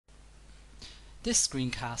This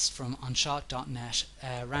screencast from onshot.net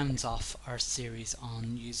rounds off our series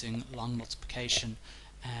on using long multiplication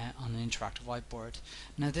on an interactive whiteboard.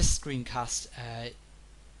 Now this screencast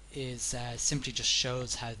is simply just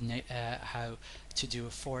shows how to do a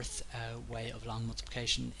fourth way of long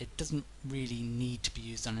multiplication. It doesn't really need to be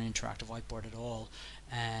used on an interactive whiteboard at all,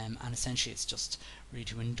 and essentially it's just really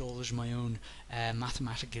to indulge my own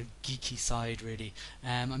mathematical geeky side really.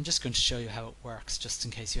 I'm just going to show you how it works just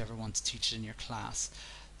in case you ever want to teach it in your class.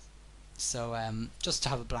 So just to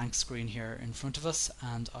have a blank screen here in front of us,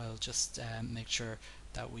 and I'll just make sure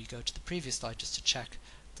that we go to the previous slide just to check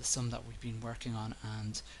the sum that we've been working on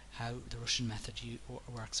and how the Russian method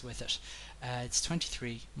works with it. It's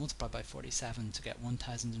 23 multiplied by 47 to get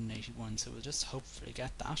 1081, so we'll just hopefully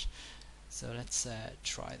get that. So let's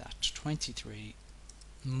try that. 23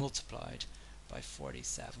 multiplied by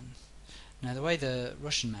 47. Now the way the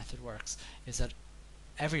Russian method works is that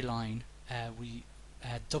every line we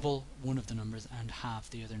double one of the numbers and halve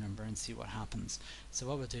the other number and see what happens. So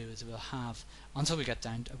what we'll do is we'll have until we get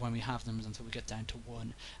down to, when we have numbers until we get down to 1,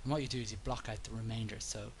 and what you do is you block out the remainder.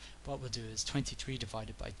 So what we'll do is 23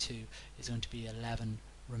 divided by 2 is going to be 11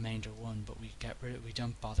 remainder 1, but we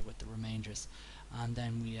don't bother with the remainders, and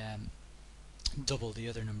then we double the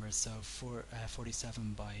other numbers. So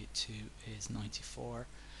 47 by 2 is 94,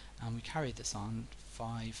 and we carry this on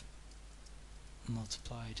 5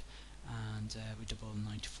 multiplied, and we double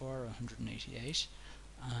 94, 188,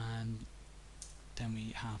 and then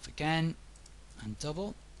we half again and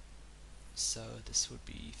double, so this would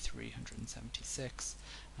be 376,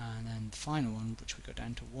 and then the final one, which we go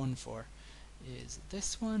down to 1 for, is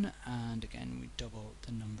this one, and again we double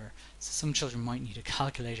the number. So some children might need a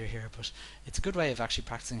calculator here, but it's a good way of actually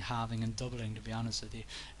practicing halving and doubling, to be honest with you.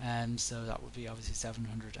 So that would be obviously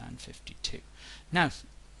 752. Now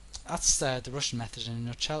that's the Russian method in a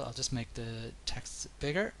nutshell. I'll just make the text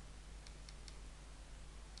bigger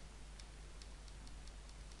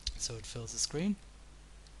so it fills the screen,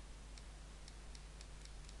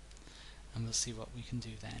 and we'll see what we can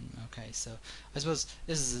do then. Okay, so I suppose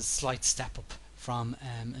this is a slight step up from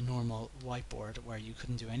a normal whiteboard where you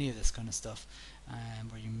couldn't do any of this kind of stuff,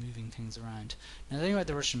 where you're moving things around. Now the thing about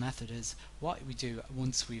the Russian method is what we do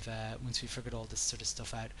once we've figured all this sort of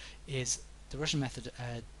stuff out is the Russian method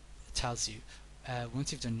tells you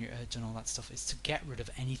once you've done all that stuff is to get rid of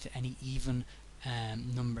any even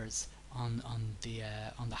numbers on the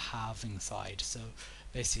halving side. So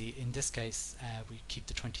basically in this case we keep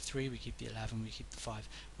the 23, we keep the 11, we keep the 5,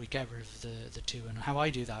 we get rid of the 2, and how I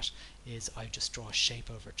do that is I just draw a shape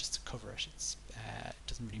over it just to cover it. It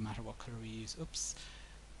doesn't really matter what colour we use. Oops,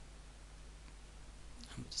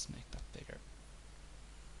 and we'll just make that bigger.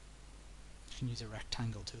 You can use a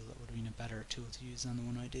rectangle tool, that would have been a better tool to use than the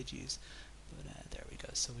one I did use, but there we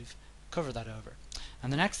go. So we've covered that over,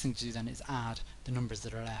 and the next thing to do then is add the numbers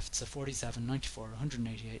that are left. So 47, 94,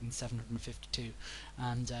 188 and 752,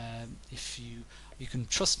 and if you can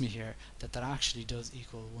trust me here that actually does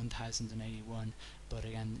equal 1081, but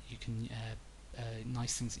again you can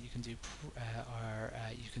nice things that you can do are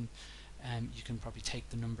you can probably take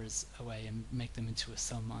the numbers away and make them into a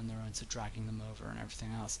sum on their own, so dragging them over and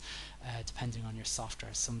everything else, depending on your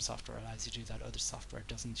software. Some software allows you to do that, other software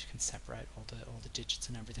doesn't. You can separate all the digits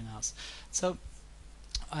and everything else. So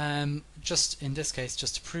just in this case,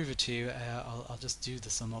 just to prove it to you, I'll just do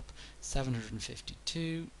the sum up.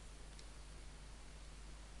 752,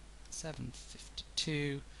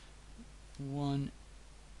 752, 1,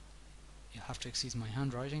 you'll have to excuse my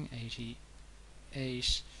handwriting,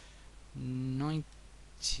 88,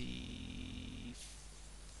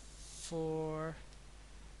 94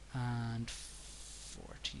 and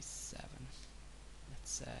 47.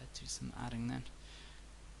 Let's do some adding then.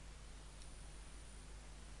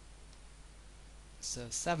 So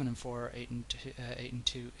 7 and 4, 8 and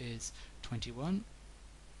 2 is 21.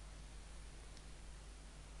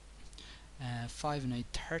 5 and 8,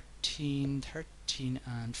 13. 13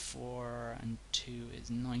 and 4 and 2 is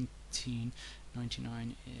 19.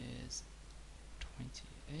 99 is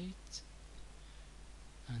 28,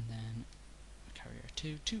 and then carry our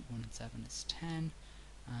 2, 1 and 7 is 10,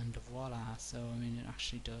 and voila. So I mean it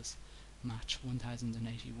actually does match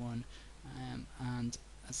 1081, and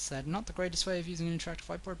as I said, not the greatest way of using an interactive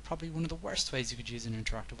whiteboard, probably one of the worst ways you could use an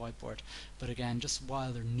interactive whiteboard, but again, just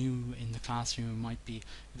while they're new in the classroom, it might be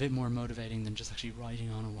a bit more motivating than just actually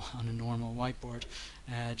writing on a normal whiteboard,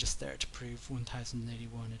 just there to prove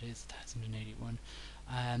 1081. It is 1081.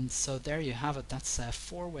 So there you have it. That's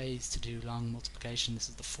 4 ways to do long multiplication. This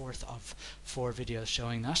is the 4th of 4 videos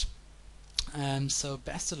showing that. So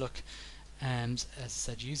best of luck as I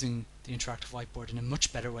said, using the interactive whiteboard in a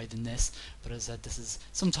much better way than this, but as I said,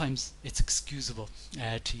 sometimes it's excusable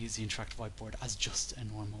to use the interactive whiteboard as just a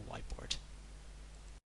normal whiteboard.